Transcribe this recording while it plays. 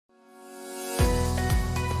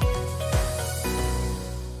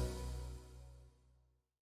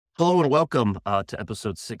Hello and welcome to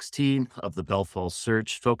episode 16 of the Bell Falls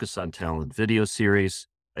Search Focus on Talent video series.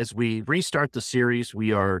 As we restart the series,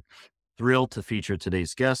 we are thrilled to feature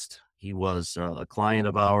today's guest. He was a client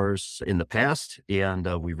of ours in the past, and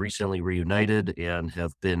we recently reunited and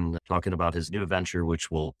have been talking about his new venture,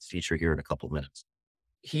 which we'll feature here in a couple minutes.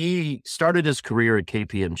 He started his career at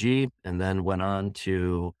KPMG and then went on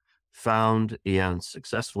to found and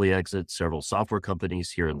successfully exit several software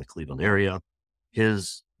companies here in the Cleveland area.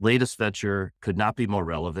 His latest venture could not be more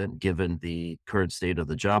relevant given the current state of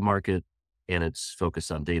the job market and its focus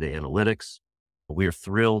on data analytics. We are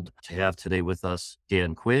thrilled to have today with us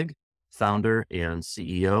Dan Quigg, founder and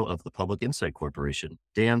CEO of the Public Insight Corporation.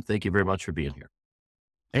 Dan, thank you very much for being here.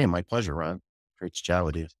 Hey, my pleasure, Ron. Great to chat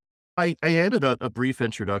with you. I added a brief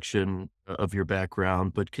introduction of your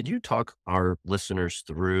background, but could you talk our listeners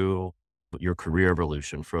through your career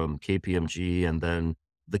evolution from KPMG and then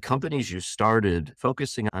the companies you started,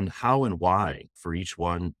 focusing on how and why for each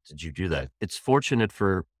one did you do that? It's fortunate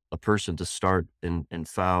for a person to start and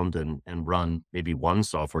found and run maybe one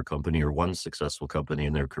software company or one successful company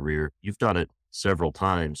in their career. You've done it several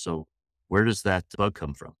times. So where does that bug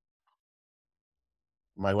come from?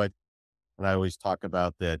 My wife and I always talk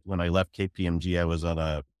about that when I left KPMG, I was on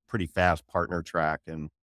a pretty fast partner track and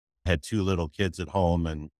had two little kids at home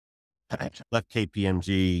and I left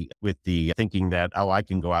KPMG with the thinking that, oh, I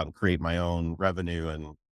can go out and create my own revenue.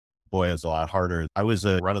 And boy, it was a lot harder. I was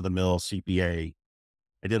a run of the mill CPA.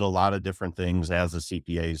 I did a lot of different things as a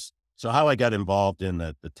CPA. So how I got involved in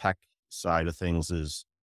the tech side of things is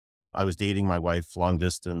I was dating my wife long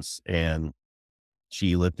distance and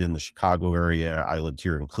she lived in the Chicago area. I lived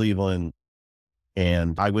here in Cleveland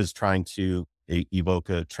and I was trying to evoke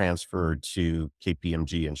a transfer to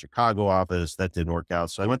KPMG in Chicago office. That didn't work out.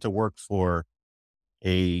 So I went to work for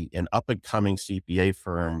an up and coming CPA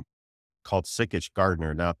firm called Sikich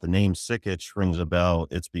Gardner. Now, if the name Sikich rings a bell,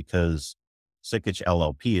 it's because Sikich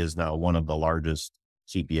LLP is now one of the largest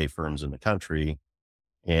CPA firms in the country.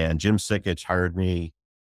 And Jim Sikich hired me.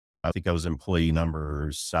 I think I was employee number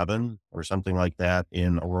 7 or something like that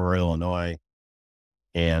in Aurora, Illinois.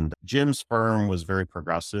 And Jim's firm was very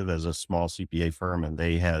progressive as a small CPA firm, and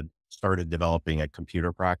they had started developing a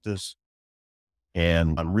computer practice.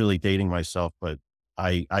 And I'm really dating myself, but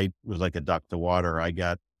I was like a duck to water. I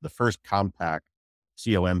got the first compact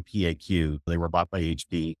COMPAQ. They were bought by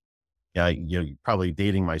HP. Yeah, you're probably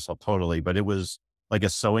dating myself totally, but it was like a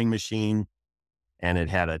sewing machine and it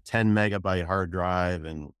had a 10 megabyte hard drive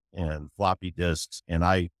and floppy disks. And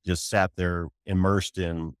I just sat there immersed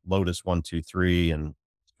in Lotus 1-2-3 and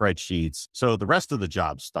spreadsheets. So the rest of the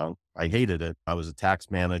job stunk. I hated it. I was a tax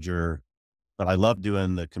manager, but I loved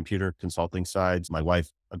doing the computer consulting sides. My wife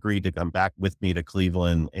agreed to come back with me to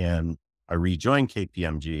Cleveland and I rejoined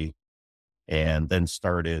KPMG and then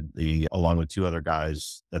started along with 2 other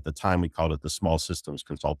guys. At the time, we called it the Small Systems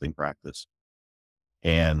Consulting Practice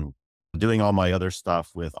and doing all my other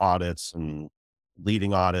stuff with audits and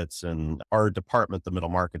leading audits, and our department, the middle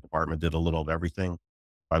market department, did a little of everything.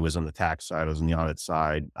 I was on the tax side, I was on the audit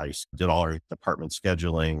side. I did all our department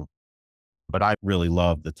scheduling, but I really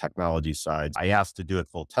loved the technology side. I asked to do it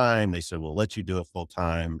full time. They said, we'll let you do it full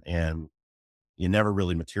time. And you never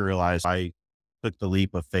really materialized. I took the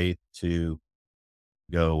leap of faith to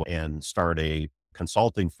go and start a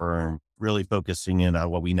consulting firm, really focusing in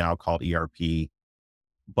on what we now call ERP.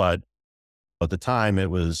 But at the time, it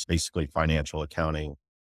was basically financial accounting.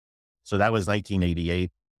 So that was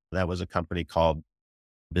 1988. That was a company called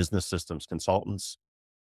Business Systems Consultants.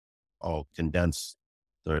 I'll condense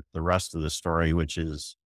the rest of the story, which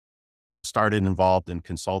is started involved in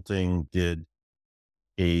consulting,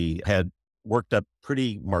 had worked up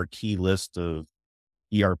pretty marquee list of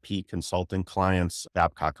ERP consulting clients,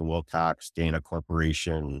 Babcock and Wilcox, Dana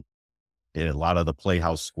Corporation, did a lot of the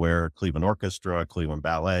Playhouse Square, Cleveland Orchestra, Cleveland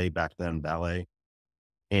Ballet, back then ballet,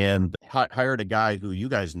 and hired a guy who you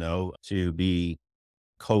guys know to be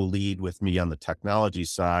co-lead with me on the technology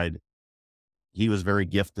side. He was very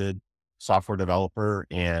gifted software developer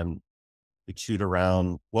and could shoot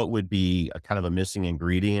around what would be a kind of a missing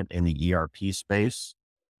ingredient in the ERP space.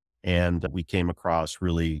 And we came across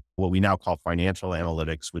really what we now call financial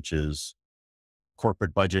analytics, which is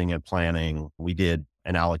corporate budgeting and planning. We did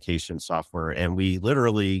an allocation software and we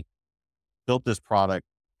literally built this product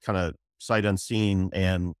kind of sight unseen.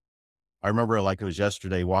 And I remember like it was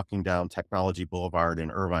yesterday walking down Technology Boulevard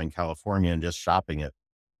in Irvine, California and just shopping it,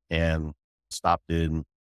 and stopped in,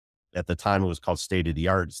 at the time it was called State of the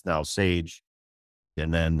Art. It's now Sage.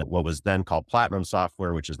 And then what was then called Platinum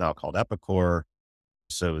Software, which is now called Epicor.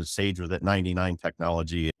 So Sage was at 99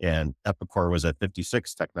 technology and Epicor was at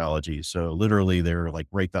 56 technology. So literally they're like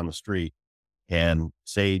right down the street. And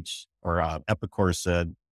Sage or Epicor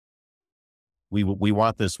said, we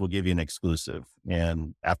want this. We'll give you an exclusive.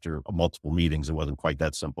 And after multiple meetings, it wasn't quite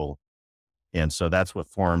that simple. And so that's what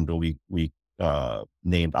formed. We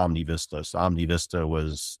named OmniVista. So OmniVista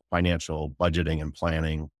was financial budgeting and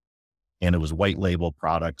planning, and it was white label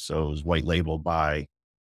products. So it was white labeled by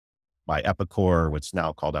Epicor, what's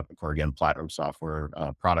now called Epicor again, Platinum Software,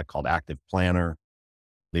 product called Active Planner.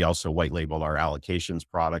 They also white labeled our allocations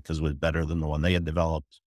product because it was better than the one they had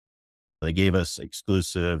developed. They gave us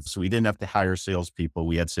exclusive. So we didn't have to hire salespeople.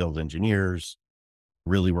 We had sales engineers,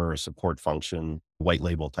 really were a support function, white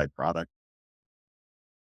label type product.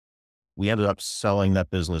 We ended up selling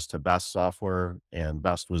that business to Best Software, and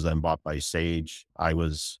Best was then bought by Sage. I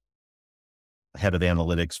was head of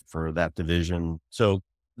analytics for that division. So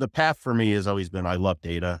the path for me has always been, I love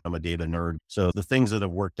data. I'm a data nerd. So the things that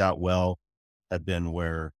have worked out well have been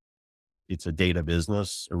where it's a data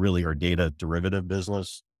business or really our data derivative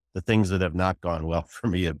business. The things that have not gone well for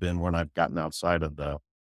me have been when I've gotten outside of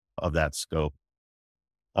of that scope.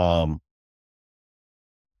 So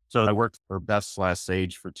I worked for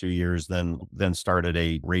Best/Sage for 2 years, then started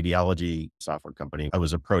a radiology software company. I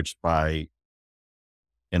was approached by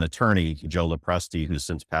an attorney, Joe Lopresti, who's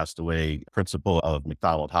since passed away, principal of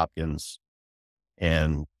McDonald Hopkins,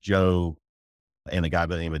 and Joe and a guy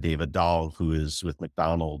by the name of David Dahl, who is with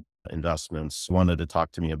McDonald Investments, wanted to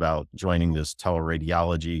talk to me about joining this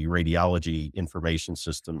radiology information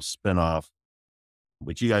system spinoff,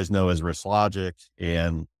 which you guys know as RiskLogic,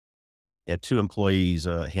 and had 2 employees,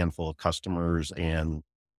 a handful of customers, and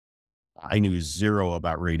I knew zero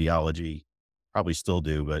about radiology, probably still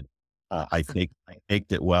do, but I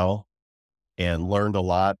faked it well and learned a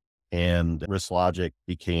lot. And RiskLogic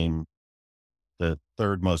became the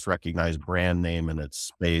 3rd most recognized brand name in its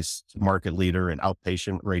space, market leader in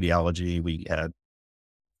outpatient radiology. We had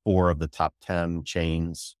 4 of the top 10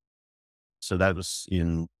 chains. So that was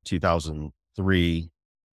in 2003.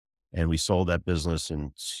 And we sold that business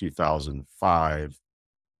in 2005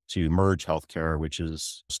 to Merge Healthcare, which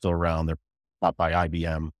is still around. They're bought by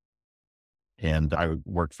IBM. And I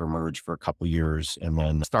worked for Merge for a couple of years and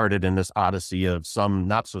then started in this odyssey of some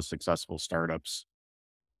not so successful startups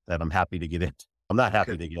that I'm happy to get into. I'm not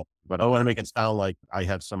happy to get, but I want to make it sound like I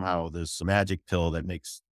have somehow this magic pill that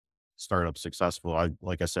makes startups successful.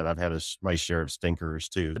 Like I said, I've had my share of stinkers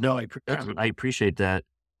too. No, I appreciate that.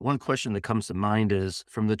 One question that comes to mind is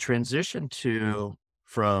from the transition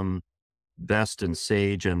from Best and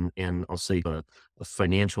Sage and I'll say a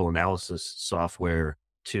financial analysis software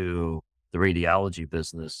to the radiology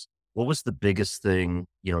business. What was the biggest thing,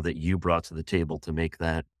 that you brought to the table to make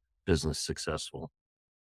that business successful?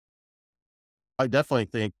 I definitely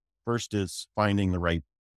think first is finding the right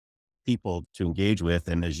people to engage with.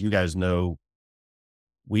 And as you guys know,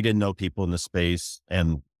 we didn't know people in the space,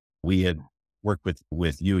 and we had worked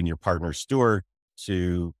with you and your partner Stuart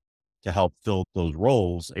to help fill those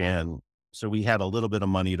roles. And so we had a little bit of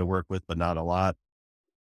money to work with, but not a lot.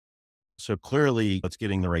 So clearly it's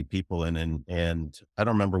getting the right people in, and I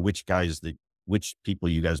don't remember which people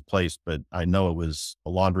you guys placed, but I know it was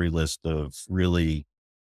a laundry list of really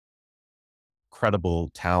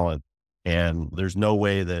credible talent. And there's no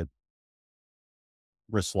way that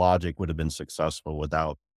RiskLogic would have been successful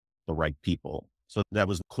without the right people. So that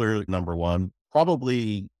was clearly number one.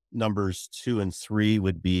 Probably numbers 2 and 3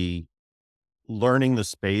 would be learning the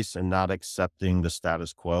space and not accepting the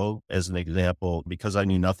status quo. As an example, because I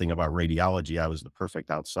knew nothing about radiology, I was the perfect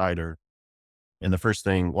outsider. And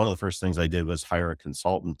one of the first things I did was hire a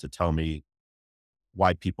consultant to tell me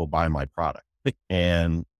why people buy my product.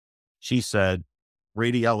 And she said,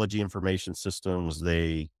 radiology information systems,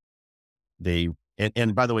 and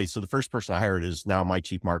by the way, so the first person I hired is now my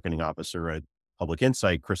chief marketing officer at Public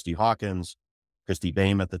Insight, Christy Hawkins, Christy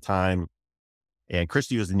Baim at the time. And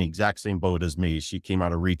Christy was in the exact same boat as me. She came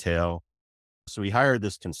out of retail. So we hired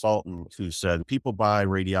this consultant who said, people buy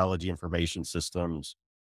radiology information systems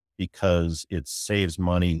because it saves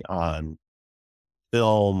money on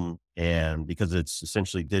film and because it's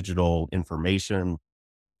essentially digital information.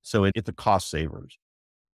 So it's a cost savers.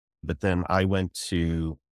 But then I went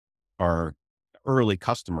to our early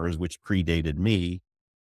customers, which predated me,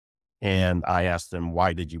 and I asked them,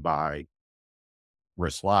 why did you buy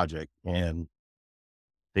RiskLogic? And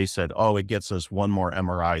they said, oh, it gets us 1 more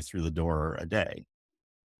MRI through the door a day.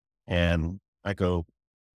 And I go,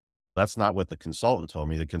 that's not what the consultant told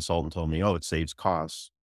me. The consultant told me, oh, it saves costs.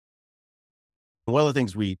 One of the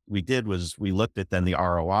things we did was we looked at then the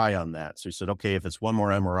ROI on that. So we said, okay, if it's one more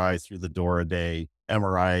MRI through the door a day,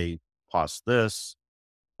 MRI costs this.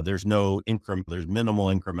 There's minimal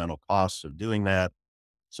incremental costs of doing that.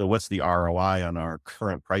 So what's the ROI on our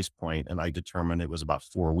current price point? And I determined it was about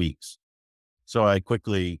 4 weeks. So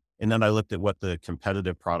and then I looked at what the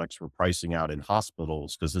competitive products were pricing out in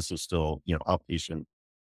hospitals, because this is still, outpatient,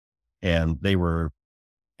 and they were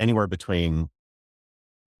anywhere between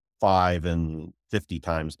 5 and 50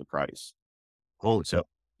 times the price. Holy So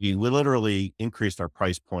we literally increased our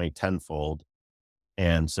price point tenfold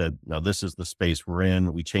and said, no, this is the space we're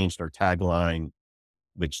in. We changed our tagline,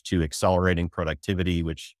 which to accelerating productivity,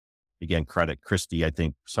 which again, credit Christie, I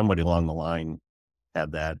think somebody along the line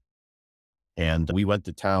had that. And we went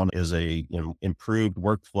to town as a improved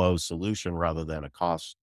workflow solution rather than a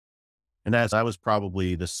cost. And that was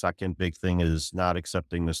probably the second big thing, is not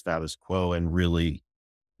accepting the status quo and really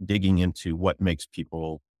digging into what makes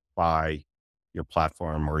people buy your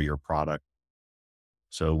platform or your product.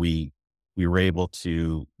 So we were able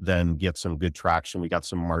to then get some good traction. We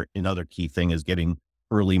got another key thing is getting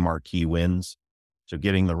early marquee wins. So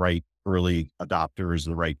getting the right early adopters,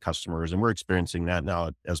 the right customers. And we're experiencing that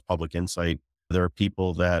now as Public Insight. There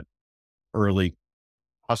are early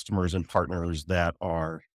customers and partners that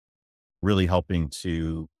are really helping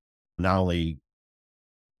to not only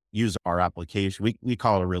use our application. We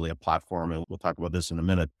call it really a platform, and we'll talk about this in a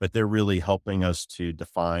minute, but they're really helping us to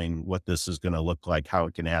define what this is going to look like, how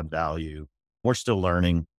it can add value. We're still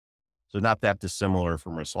learning. So not that dissimilar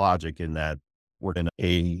from RiskLogic in that we're in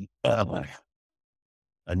a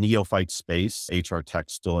neophyte space. HR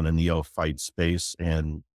tech's still in a neophyte space,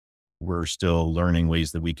 and we're still learning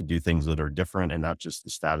ways that we can do things that are different and not just the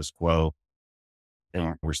status quo.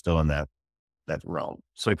 And we're still in that realm.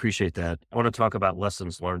 So I appreciate that. I want to talk about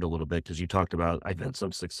lessons learned a little bit, because you talked about I've had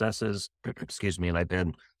some successes, excuse me, and I've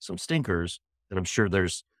had some stinkers. And I'm sure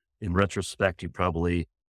in retrospect, you probably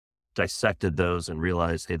dissected those and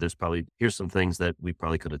realized, hey, here's some things that we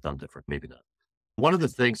probably could have done different. Maybe not. One of the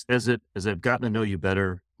things, as I've gotten to know you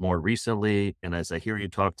better more recently, and as I hear you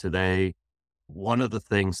talk today, one of the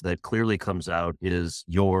things that clearly comes out is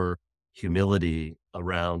your humility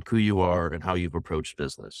around who you are and how you've approached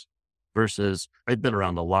business. Versus, I've been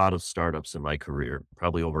around a lot of startups in my career,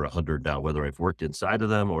 probably over 100 now, whether I've worked inside of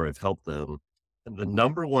them or I've helped them. And the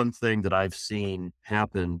number one thing that I've seen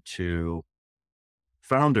happen to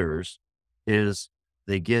founders is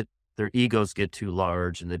their egos get too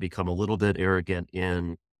large and they become a little bit arrogant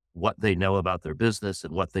in what they know about their business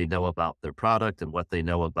and what they know about their product and what they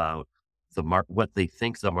know about what they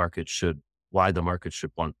think why the market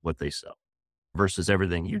should want what they sell. Versus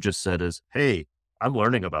everything you just said is, hey, I'm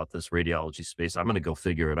learning about this radiology space. I'm going to go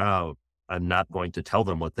figure it out. I'm not going to tell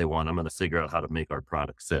them what they want. I'm going to figure out how to make our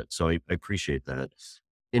product fit. So I appreciate that.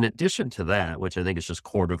 In addition to that, which I think is just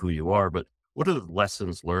core to who you are, but what are the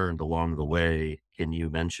lessons learned along the way can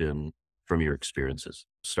you mention from your experiences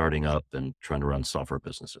starting up and trying to run software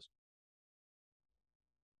businesses?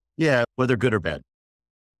 Yeah. Whether good or bad.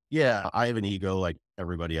 Yeah. I have an ego like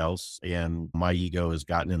everybody else, and my ego has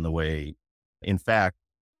gotten in the way. In fact,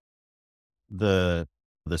 the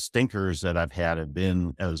stinkers that I've had have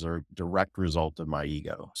been as a direct result of my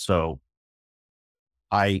ego. So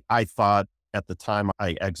I thought at the time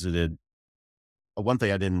I exited, one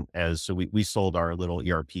thing I didn't so we sold our little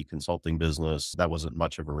ERP consulting business. That wasn't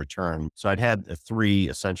much of a return. So I'd had three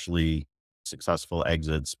essentially successful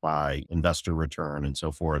exits by investor return and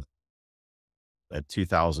so forth. At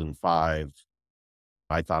 2005,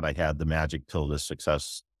 I thought I had the magic pill to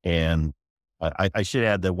success. And I should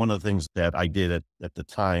add that one of the things that I did at the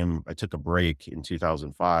time, I took a break in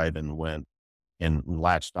 2005 and went and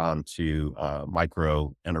latched on to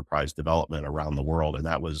micro enterprise development around the world. And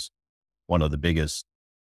that was one of the biggest,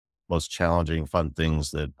 most challenging, fun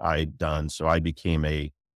things that I'd done. So I became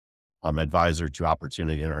a advisor to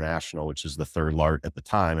Opportunity International, which is at the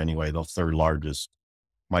time anyway, the third largest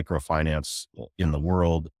microfinance in the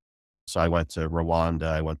world. So I went to Rwanda,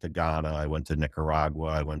 I went to Ghana, I went to Nicaragua,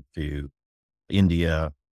 I went to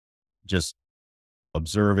India, just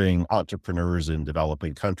observing entrepreneurs in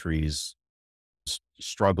developing countries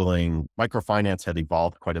struggling. Microfinance had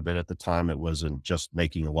evolved quite a bit at the time. It wasn't just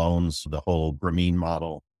making loans, the whole Grameen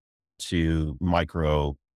model to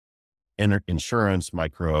micro insurance,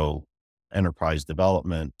 micro enterprise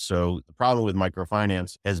development. So the problem with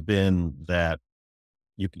microfinance has been that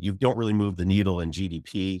you don't really move the needle in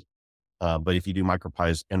GDP. But if you do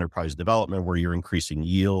enterprise development where you're increasing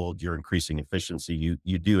yield, you're increasing efficiency,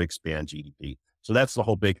 you do expand GDP. So that's the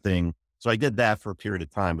whole big thing. So I did that for a period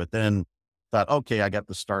of time, but then thought, okay, I got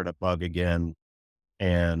the startup bug again.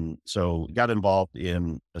 And so got involved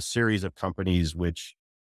in a series of companies, which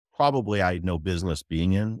probably I had no business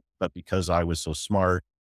being in, but because I was so smart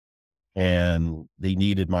and they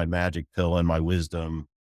needed my magic pill and my wisdom,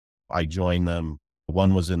 I joined them.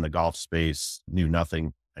 One was in the golf space, knew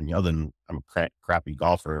nothing. And other than I'm a crappy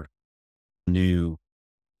golfer, knew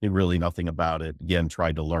really nothing about it. Again,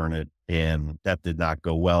 tried to learn it. And that did not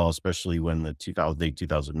go well, especially when the 2008,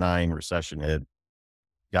 2009 recession hit.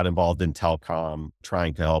 Got involved in telecom,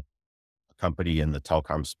 trying to help a company in the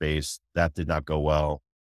telecom space. That did not go well.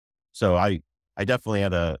 So I definitely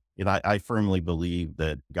had I firmly believe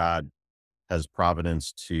that God has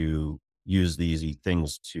providence to use these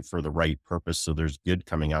things for the right purpose. So there's good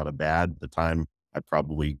coming out of bad. At the time, I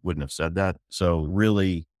probably wouldn't have said that. So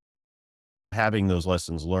really having those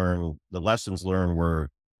lessons learned, the lessons learned were,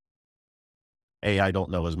 A, I don't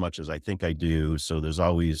know as much as I think I do. So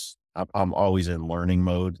I'm always in learning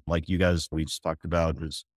mode. Like you guys, we just talked about,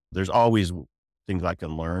 there's always things I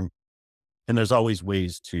can learn, and there's always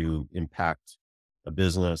ways to impact a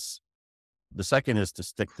business. The second is to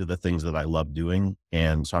stick to the things that I love doing.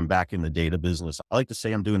 And so I'm back in the data business. I like to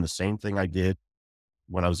say I'm doing the same thing I did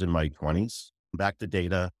when I was in my 20s, back to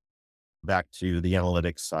data, back to the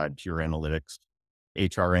analytics side, pure analytics.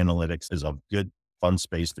 HR analytics is a good, fun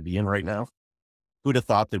space to be in right now. Who'd have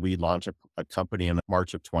thought that we'd launch a company in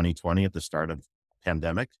March of 2020 at the start of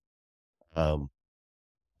pandemic? Um,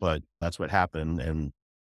 but that's what happened. And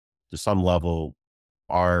to some level,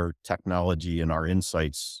 our technology and our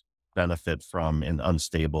insights benefit from an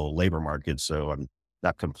unstable labor market. So I'm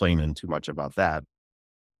not complaining too much about that.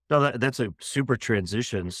 No, that's a super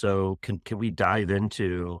transition. So can we dive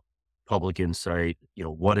into Public Insight,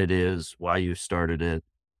 what it is, why you started it?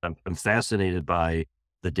 I'm fascinated by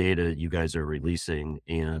the data you guys are releasing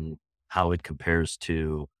and how it compares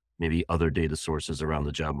to maybe other data sources around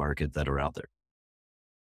the job market that are out there.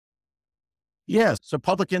 Yes. So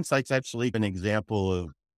Public Insight's actually an example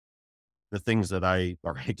of the things that I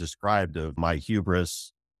already described of my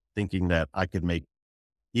hubris, thinking that I could make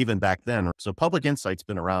even back then. So Public Insight's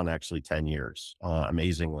been around actually 10 years,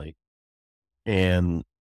 amazingly. And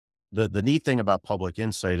the neat thing about Public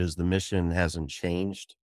Insight is the mission hasn't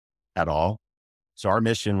changed at all. So our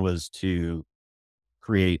mission was to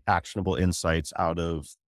create actionable insights out of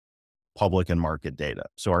public and market data.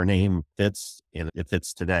 So our name fits and it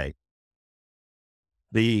fits today.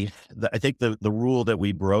 I think the rule that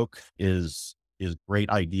we broke is great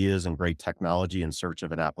ideas and great technology in search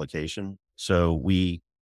of an application. So we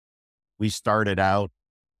started out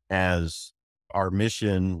as our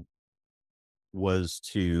mission was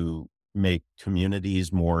to make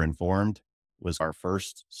communities more informed, was our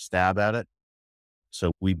first stab at it.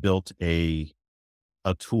 So we built a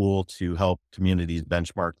tool to help communities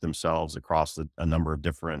benchmark themselves across a number of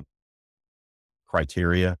different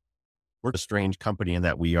criteria. We're a strange company in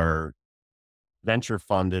that we are venture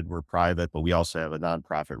funded, we're private, but we also have a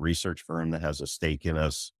nonprofit research firm that has a stake in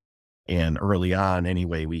us. And early on,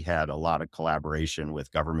 anyway, we had a lot of collaboration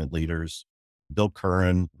with government leaders. Bill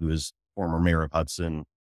Curran, who is former mayor of Hudson,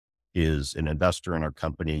 is an investor in our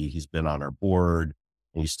company. He's been on our board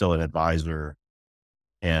and he's still an advisor.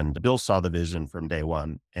 And Bill saw the vision from day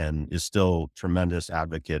one and is still tremendous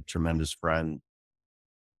advocate, tremendous friend.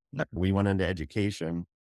 We went into education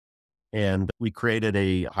and we created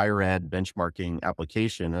a higher ed benchmarking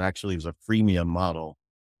application. And actually it was a freemium model.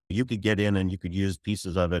 You could get in and you could use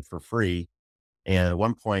pieces of it for free. And at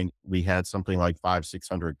one point we had something like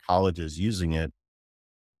 600 colleges using it.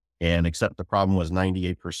 And except the problem was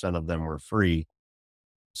 98% of them were free.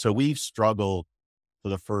 So we've struggled for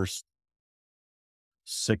the first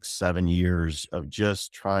 6, 7 years of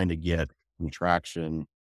just trying to get some traction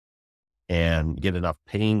and get enough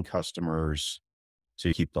paying customers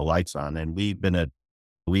to keep the lights on. And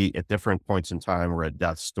we at different points in time, we're at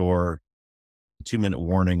death's door, 2-minute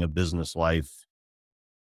warning of business life.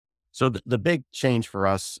 So the big change for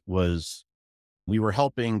us was we were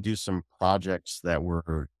helping do some projects that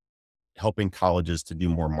were helping colleges to do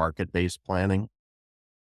more market-based planning.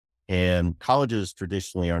 And colleges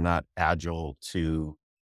traditionally are not agile to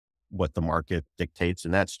what the market dictates,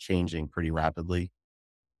 and that's changing pretty rapidly.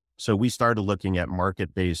 So we started looking at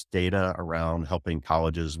market-based data around helping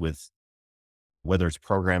colleges with whether it's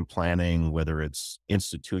program planning, whether it's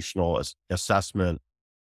institutional assessment.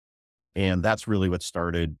 And that's really what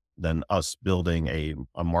started then us building a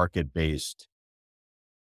market-based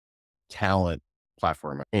talent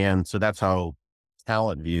platform. And so that's how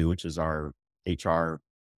TalentView, which is our HR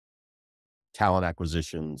talent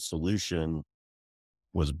acquisition solution,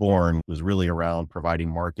 was born, was really around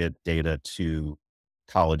providing market data to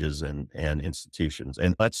colleges and institutions.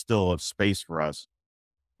 And that's still a space for us.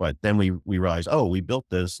 But then we realized, oh, we built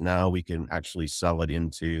this. Now we can actually sell it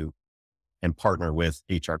into and partner with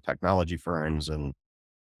HR technology firms. And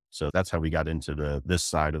so that's how we got into this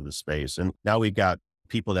side of the space. And now we've got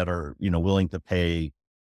people that are, willing to pay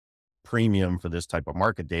premium for this type of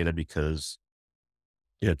market data because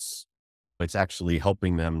it's it's actually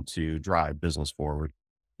helping them to drive business forward.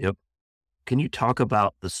 Yep. Can you talk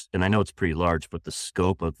about this? And I know it's pretty large, but the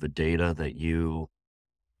scope of the data that you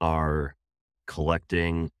are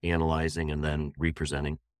collecting, analyzing, and then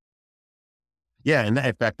representing? Yeah, and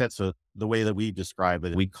in fact, that's the way that we describe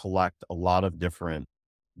it. We collect a lot of different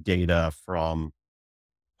data from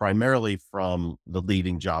primarily from the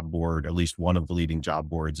leading job board, at least one of the leading job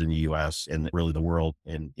boards in the US and really the world,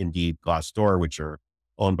 and Indeed, Glassdoor, which are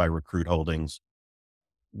owned by Recruit Holdings.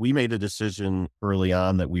 We made a decision early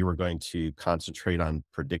on that we were going to concentrate on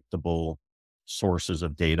predictable sources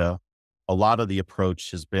of data. A lot of the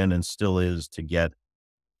approach has been and still is to get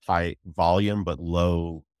high volume but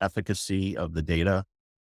low efficacy of the data.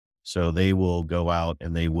 So they will go out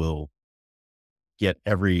and they will get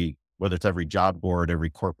whether it's every job board, every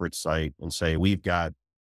corporate site, and say, we've got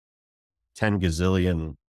 10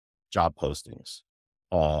 gazillion job postings.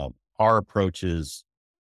 Our approach is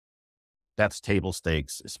that's table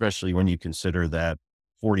stakes, especially when you consider that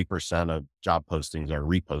 40% of job postings are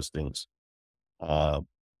repostings.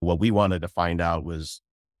 What we wanted to find out was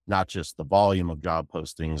not just the volume of job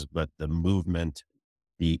postings, but the movement,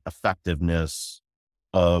 the effectiveness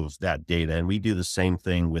of that data. And we do the same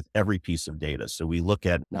thing with every piece of data. So we look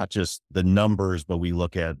at not just the numbers, but we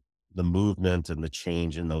look at the movement and the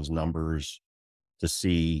change in those numbers to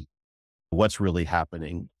see what's really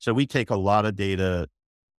happening. So we take a lot of data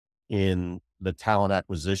in the talent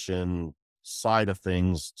acquisition side of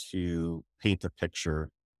things to paint a picture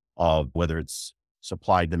of whether it's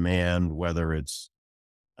supply demand, whether it's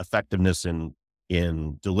effectiveness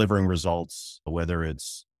in delivering results, whether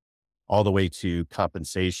it's all the way to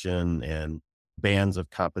compensation and bands of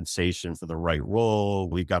compensation for the right role.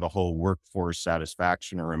 We've got a whole workforce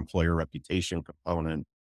satisfaction or employer reputation component,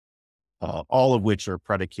 all of which are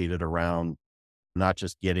predicated around not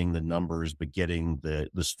just getting the numbers, but getting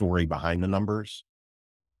the story behind the numbers.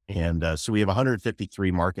 And so we have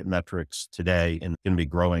 153 market metrics today and going to be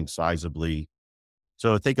growing sizably.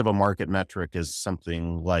 So think of a market metric as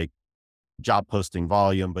something like job posting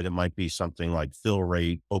volume, but it might be something like fill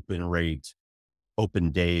rate, open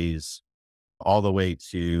days, all the way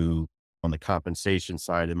to on the compensation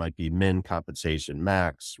side, it might be min compensation,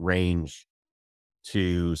 max, range,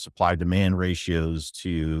 to supply demand ratios,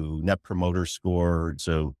 to net promoter score.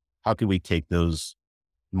 So how can we take those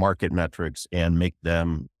market metrics and make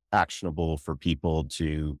them actionable for people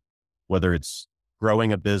to, whether it's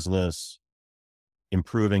growing a business,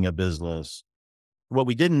 improving a business. What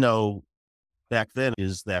we didn't know back then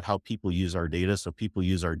is that how people use our data. So people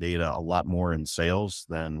use our data a lot more in sales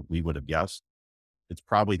than we would have guessed. It's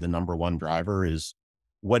probably the number one driver is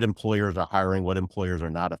what employers are hiring, what employers are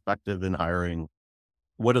not effective in hiring.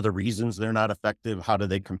 What are the reasons they're not effective? How do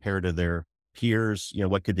they compare to their peers?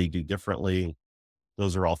 What could they do differently?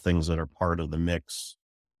 Those are all things that are part of the mix.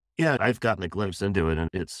 Yeah, I've gotten a glimpse into it, and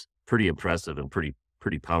it's pretty impressive and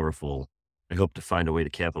pretty powerful. I hope to find a way to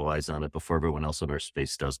capitalize on it before everyone else in our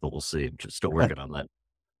space does, but we'll see. I'm just still working on that.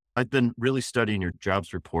 I've been really studying your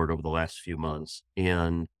jobs report over the last few months,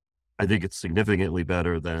 and I think it's significantly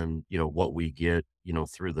better than, what we get,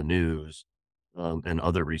 through the news, and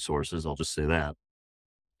other resources. I'll just say that.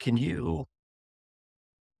 Can you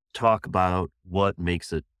talk about what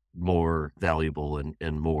makes it more valuable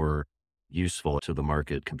and more useful to the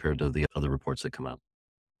market compared to the other reports that come out?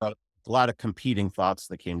 A lot of competing thoughts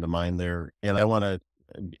that came to mind there. And I want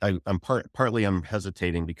to, partly I'm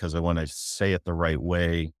hesitating because I want to say it the right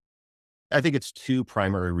way. I think it's two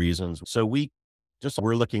primary reasons. So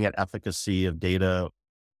we're looking at efficacy of data.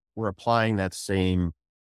 We're applying that same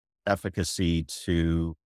efficacy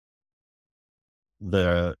to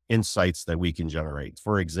the insights that we can generate.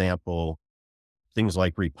 For example, things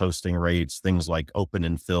like reposting rates, things like open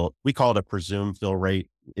and fill. We call it a presumed fill rate.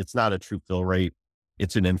 It's not a true fill rate.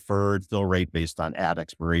 It's an inferred fill rate based on ad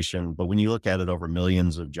expiration. But when you look at it over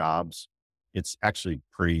millions of jobs, it's actually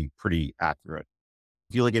pretty accurate.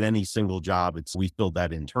 If you look at any single job, we filled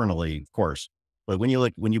that internally, of course. But when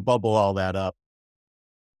you bubble all that up,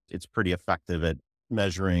 it's pretty effective at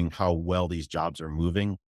measuring how well these jobs are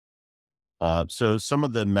moving. So some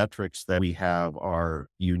of the metrics that we have are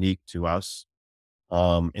unique to us.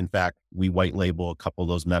 In fact, we white label a couple of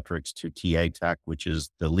those metrics to TA Tech, which is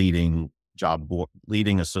the leading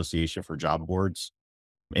association for job boards.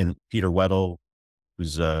 And Peter Weddle,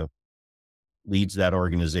 who's leads that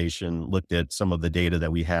organization, looked at some of the data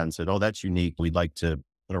that we had and said, oh, that's unique. We'd like to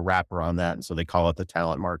put a wrapper on that. And so they call it the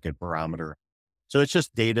talent market barometer. So it's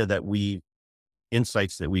just data that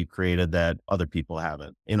insights that we've created that other people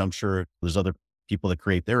haven't. And I'm sure there's other people that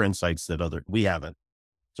create their insights that we haven't.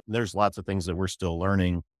 So there's lots of things that we're still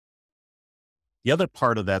learning. The other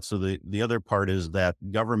part of that, so the other part is that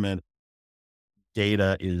government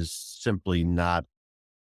data is simply not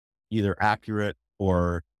either accurate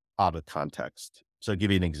or out of context. So I'll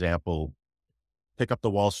give you an example. Pick up the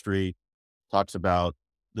Wall Street, talks about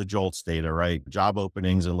the JOLTS data, right? Job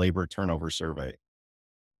openings and labor turnover survey.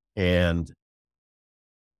 And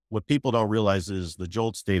what people don't realize is the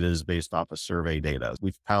JOLTS data is based off of survey data.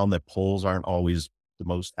 We've found that polls aren't always the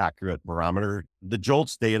most accurate barometer. The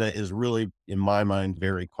JOLTS data is really, in my mind,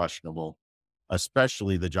 very questionable,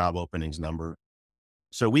 especially the job openings number.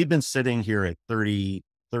 So we've been sitting here at 30+%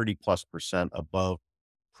 above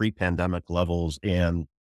pre-pandemic levels and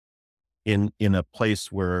in a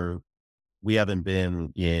place where we haven't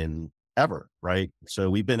been in ever, right? So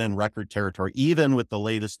we've been in record territory, even with the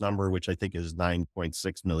latest number, which I think is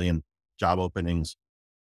 9.6 million job openings.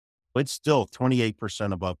 It's still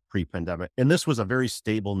 28% above pre-pandemic. And this was a very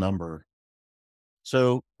stable number.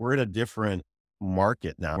 So we're in a different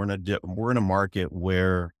market now. We're in a market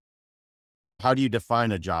where, how do you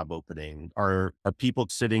define a job opening? Are people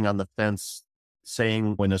sitting on the fence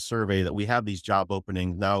saying in a survey that we have these job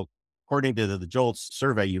openings? Now, according to the JOLTS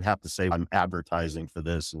survey, you have to say, I'm advertising for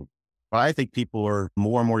this. But I think people are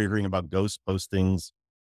more and more hearing about ghost postings.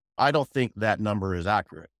 I don't think that number is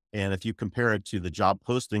accurate. And if you compare it to the job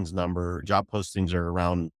postings number, job postings are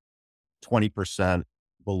around 20%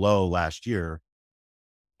 below last year.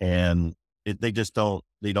 And they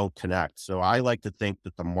don't connect. So I like to think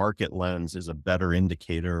that the market lens is a better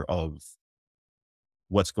indicator of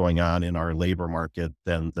what's going on in our labor market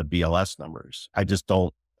than the BLS numbers. I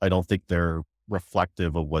don't think they're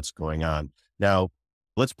reflective of what's going on. Now,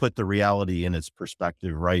 let's put the reality in its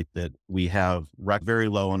perspective, right? That we have very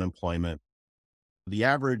low unemployment. The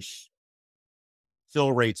average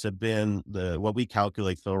fill rates have been what we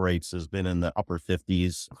calculate fill rates has been in the upper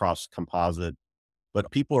 50s across composite,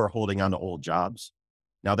 but people are holding on to old jobs.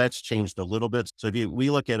 Now that's changed a little bit. So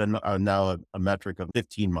we look at now a metric of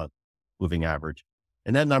 15-month moving average,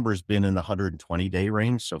 and that number has been in the 120-day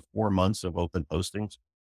range. So 4 months of open postings.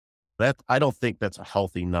 I don't think that's a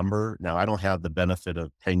healthy number. Now I don't have the benefit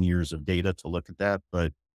of 10 years of data to look at that,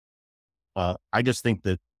 but I just think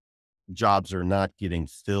that jobs are not getting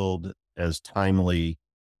filled as timely.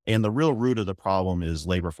 And the real root of the problem is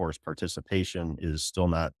labor force participation is still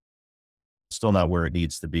not where it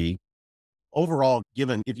needs to be. Overall,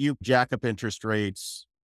 given if you jack up interest rates,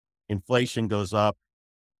 inflation goes up,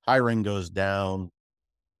 hiring goes down,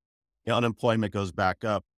 unemployment goes back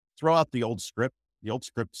up, throw out the old script. The old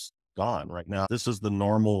script's gone right now. This is the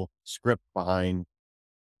normal script behind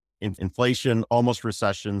inflation, almost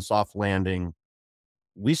recession, soft landing.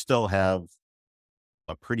 We still have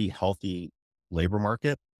a pretty healthy labor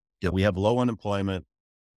market. Yeah, we have low unemployment,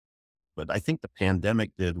 but I think the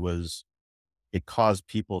pandemic was it caused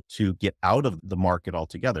people to get out of the market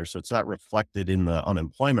altogether. So it's not reflected in the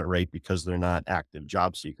unemployment rate because they're not active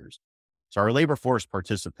job seekers. So our labor force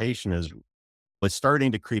participation is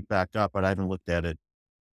starting to creep back up, but I haven't looked at it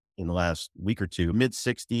in the last week or two, mid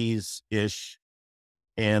 60s-ish.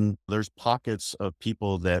 And there's pockets of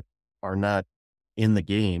people that are not in the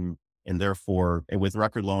game. And therefore, and with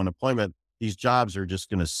record low unemployment, these jobs are just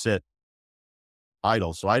going to sit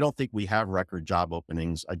idle. So I don't think we have record job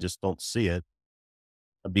openings. I just don't see it.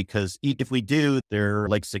 Because if we do, they're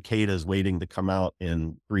like cicadas waiting to come out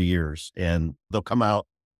in 3 years, and they'll come out.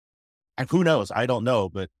 And who knows? I don't know,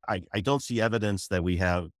 but I don't see evidence that we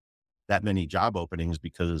have that many job openings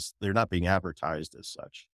because they're not being advertised as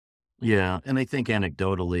such. Yeah. And I think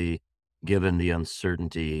anecdotally, given the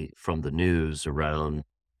uncertainty from the news around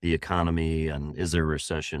the economy and is there a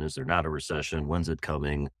recession? Is there not a recession? When's it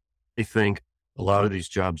coming? I think a lot of these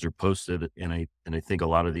jobs are posted, and I think a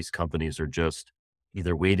lot of these companies are just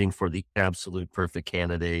either waiting for the absolute perfect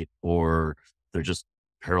candidate or they're just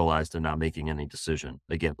paralyzed and not making any decision.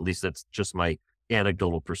 Again, at least that's just my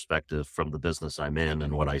anecdotal perspective from the business I'm in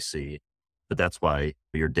and what I see. But that's why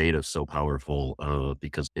your data is so powerful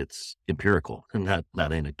because it's empirical and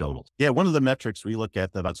not anecdotal. Yeah, one of the metrics we look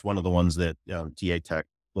at that's one of the ones that TA Tech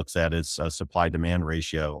looks at is supply demand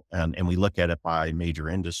ratio, and we look at it by major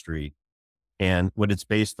industry. And what it's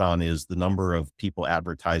based on is the number of people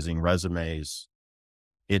advertising resumes.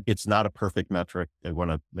 It's not a perfect metric. I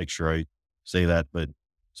want to make sure I say that, but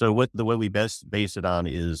so the way we best base it on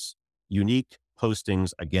is unique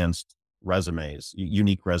postings against resumes,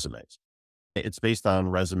 unique resumes. It's based on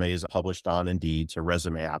resumes published on Indeed, so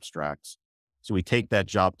resume abstracts. So we take that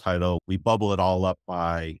job title, we bubble it all up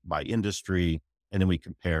by industry, and then we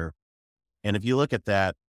compare. And if you look at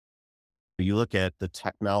that, you look at the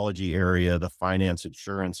technology area, the finance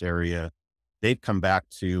insurance area, they've come back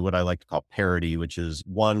to what I like to call parity, which is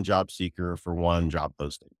one job seeker for one job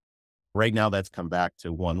posting. Right now, that's come back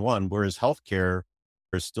to 1-1, whereas healthcare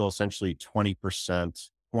is still essentially 20%,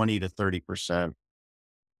 20 to 30%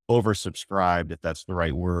 oversubscribed, if that's the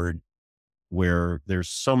right word, where there's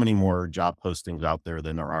so many more job postings out there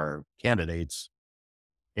than there are candidates.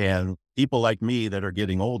 And people like me that are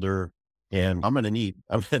getting older, and I'm going to need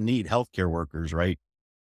healthcare workers, right?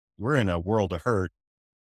 We're in a world of hurt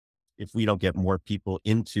if we don't get more people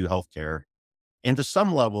into healthcare. And to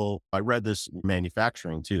some level, I read this in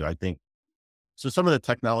manufacturing too. I think so. Some of the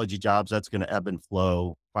technology jobs, that's going to ebb and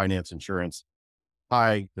flow, finance, insurance,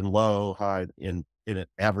 high and low, and it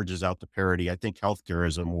averages out to parity. I think healthcare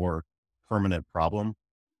is a more permanent problem.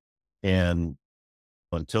 And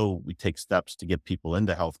until we take steps to get people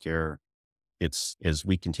into healthcare, it's as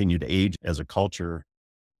we continue to age as a culture,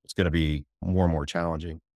 it's going to be more and more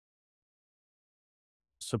challenging.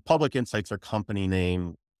 So Public Insight's our company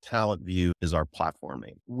name. TalentView is our platform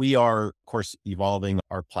name. We are, of course, evolving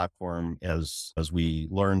our platform as we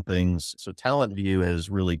learn things. So TalentView has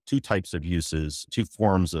really two types of uses, two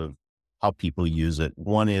forms of how people use it.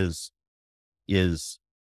 One is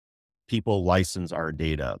people license our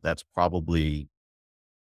data. That's probably,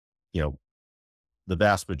 you know, the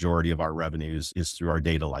vast majority of our revenues is through our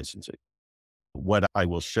data licensing. What I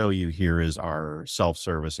will show you here is our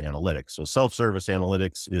self-service analytics. So self-service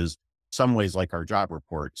analytics is some ways like our job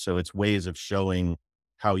report. So it's ways of showing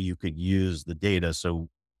how you could use the data. So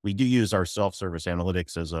we do use our self-service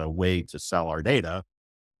analytics as a way to sell our data,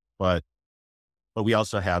 but we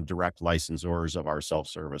also have direct licensors of our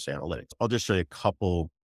self-service analytics. I'll just show you a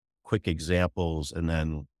couple quick examples and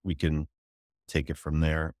then we can take it from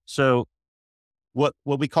there. So what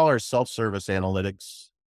we call our self-service analytics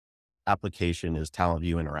application is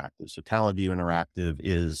TalentView Interactive. So TalentView Interactive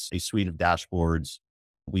is a suite of dashboards.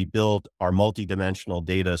 We build our multidimensional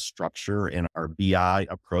data structure and our BI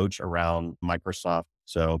approach around Microsoft.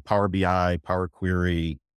 So Power BI, Power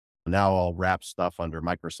Query, now I'll wrap stuff under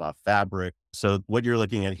Microsoft Fabric. So what you're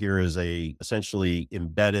looking at here is a essentially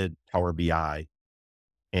embedded Power BI.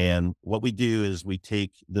 And what we do is we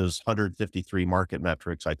take those 153 market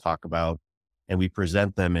metrics I talk about, and we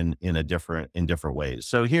present them in different ways.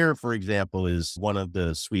 So here, for example, is one of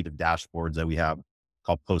the suite of dashboards that we have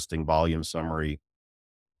called Posting Volume Summary.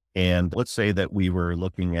 And let's say that we were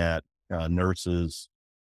looking at nurses.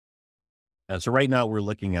 And so right now we're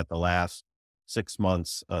looking at the last 6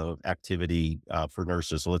 months of activity for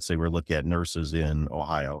nurses. So let's say we're looking at nurses in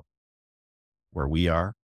Ohio, where we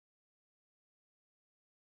are.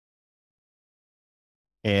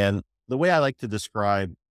 And the way I like to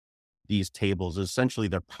describe these tables, essentially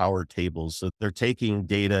they're power tables. So they're taking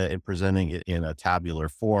data and presenting it in a tabular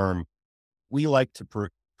form. We like to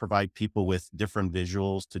provide people with different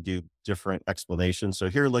visuals to do different explanations. So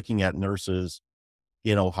here looking at nurses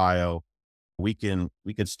in Ohio, we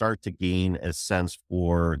could start to gain a sense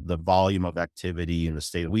for the volume of activity in the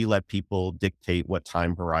state. We let people dictate what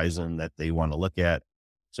time horizon that they want to look at.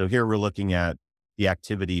 So here we're looking at the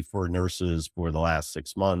activity for nurses for the last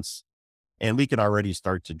 6 months. And we can already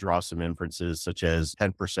start to draw some inferences such as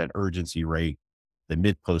 10% urgency rate, the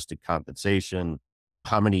mid-posted compensation,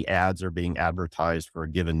 how many ads are being advertised for a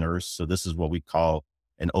given nurse. So this is what we call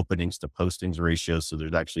an openings to postings ratio. So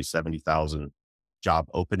there's actually 70,000 job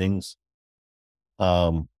openings.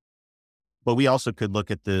 But we also could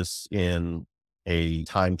look at this in a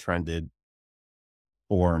time trended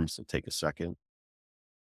form. So take a second.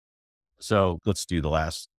 So let's do the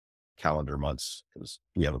last calendar months because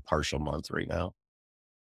we have a partial month right now.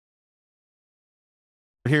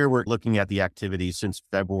 Here we're looking at the activity since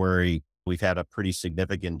February. We've had a pretty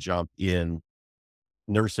significant jump in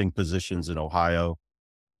nursing positions in Ohio.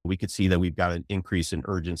 We could see that we've got an increase in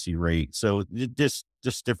urgency rate. So just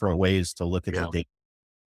different ways to look at the data.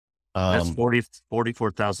 That's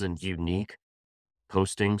 44,000 unique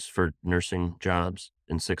postings for nursing jobs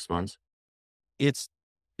in 6 months. It's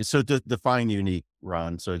so to define unique,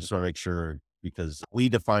 Ron. So I just want to make sure because we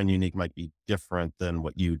define unique might be different than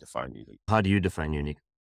what you define unique. How do you define unique?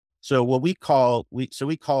 So what we call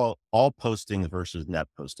all postings versus net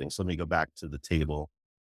postings. So let me go back to the table.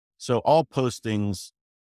 So all postings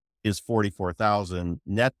is 44,000.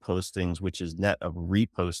 Net postings, which is net of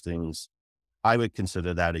repostings, I would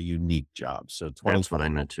consider that a unique job. So That's what I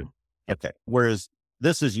meant to. Okay. Whereas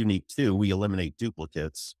this is unique too. We eliminate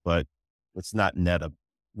duplicates, but it's not net of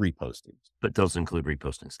repostings. But those include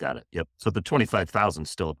repostings. Got it. Yep. So the 25,000 is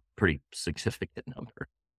still a pretty significant number.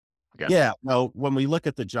 Got it. Yeah. Now, when we look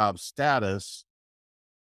at the job status,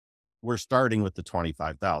 we're starting with the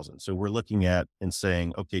 25,000. So we're looking at and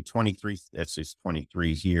saying, okay, 23, that's just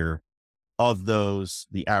 23 here. Of those,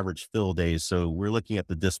 the average fill days. So we're looking at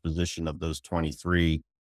the disposition of those 23.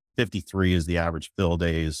 53 is the average fill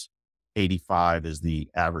days. 85 is the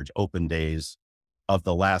average open days. Of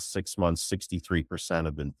the last 6 months, 63%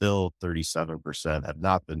 have been filled, 37% have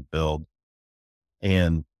not been filled.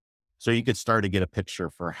 And so you could start to get a picture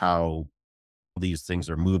for how these things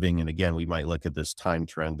are moving. And again, we might look at this time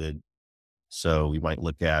trended. So we might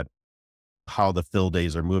look at how the fill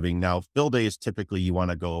days are moving. Now, fill days, typically you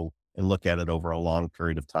want to go and look at it over a long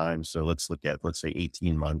period of time. So let's look at, let's say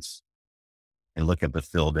 18 months and look at the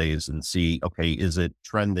fill days and see, okay, is it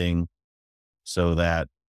trending so that,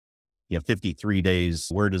 53 days,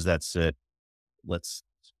 where does that sit? This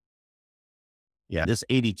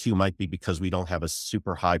 82 might be because we don't have a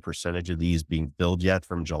super high percentage of these being filled yet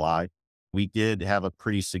from July. We did have a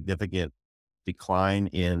pretty significant decline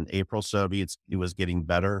in April. So it was getting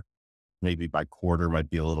better. Maybe by quarter might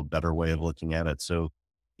be a little better way of looking at it. So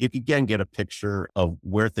you can again get a picture of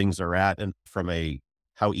where things are at and from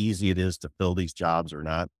how easy it is to fill these jobs or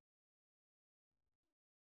not.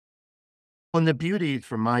 And the beauty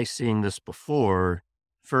from my seeing this before,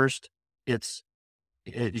 first, as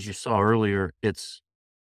you saw earlier, it's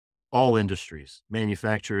all industries,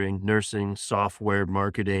 manufacturing, nursing, software,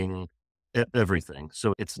 marketing, everything.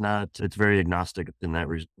 So it's very agnostic in that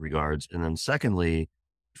regards. And then secondly,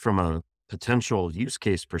 from a potential use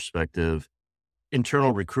case perspective,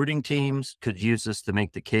 internal recruiting teams could use this to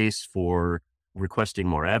make the case for requesting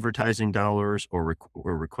more advertising dollars or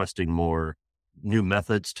requesting more new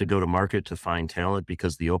methods to go to market to find talent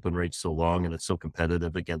because the open rate's so long and it's so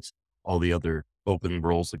competitive against all the other open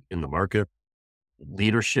roles in the market.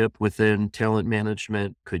 Leadership within talent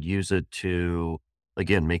management could use it to,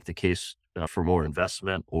 again, make the case for more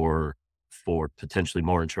investment or for potentially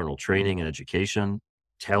more internal training and education.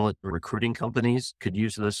 Talent recruiting companies could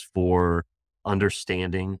use this for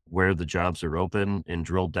understanding where the jobs are open and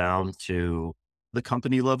drill down to the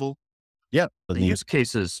company level. Yeah. The use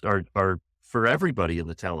cases are for everybody in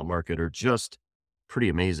the talent market are just pretty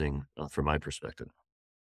amazing from my perspective.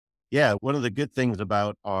 Yeah. One of the good things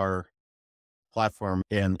about our platform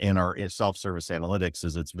and our self-service analytics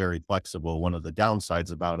is it's very flexible. One of the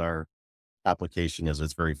downsides about our application is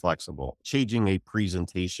it's very flexible. Changing a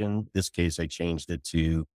presentation, this case, I changed it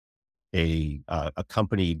to a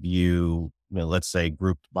company view, let's say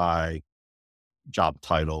grouped by job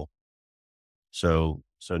title. So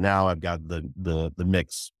now I've got the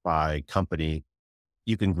mix by company.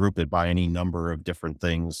 You can group it by any number of different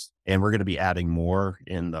things. And we're going to be adding more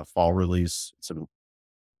in the fall release, some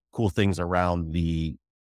cool things around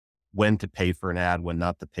when to pay for an ad, when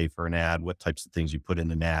not to pay for an ad, what types of things you put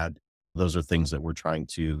in an ad. Those are things that we're trying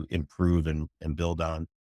to improve and build on.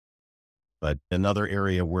 But another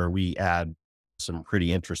area where we add some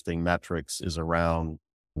pretty interesting metrics is around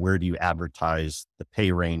where do you advertise the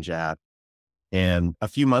pay range at? And a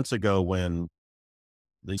few months ago, when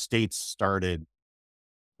the states started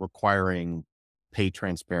requiring pay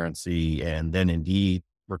transparency and then Indeed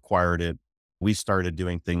required it, we started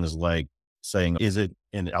doing things like saying,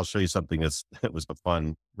 and I'll show you something that was a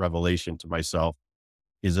fun revelation to myself,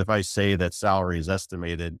 is if I say that salary is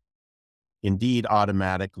estimated, Indeed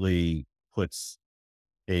automatically puts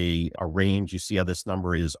a range. You see how this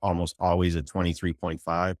number is almost always at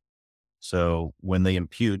 23.5. So when they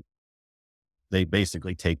impute, they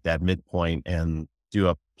basically take that midpoint and do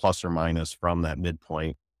a plus or minus from that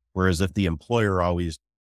midpoint. Whereas if the employer always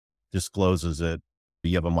discloses it,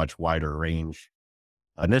 you have a much wider range.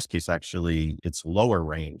 In this case, actually, it's lower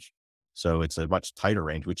range. So it's a much tighter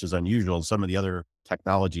range, which is unusual. Some of the other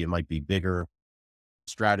technology, it might be bigger.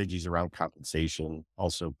 Strategies around compensation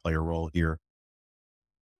also play a role here.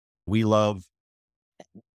 We love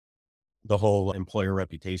the whole employer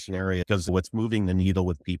reputation area because what's moving the needle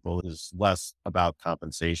with people is less about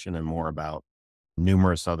compensation and more about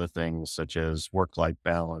numerous other things such as work-life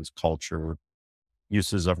balance, culture,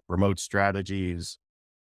 uses of remote strategies.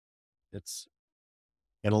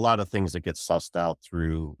 And a lot of things that get sussed out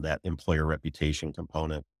through that employer reputation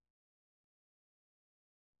component.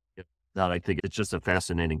 Yep. No, I think it's just a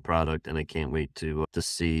fascinating product, and I can't wait to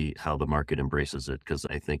see how the market embraces it because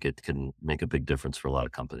I think it can make a big difference for a lot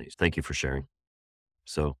of companies. Thank you for sharing.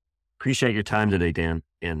 So appreciate your time today, Dan,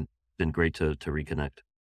 and been great to reconnect.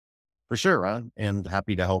 For sure, Ron, and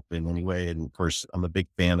happy to help in any way. And of course, I'm a big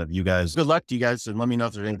fan of you guys. Good luck to you guys, and let me know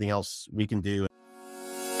if there's anything else we can do.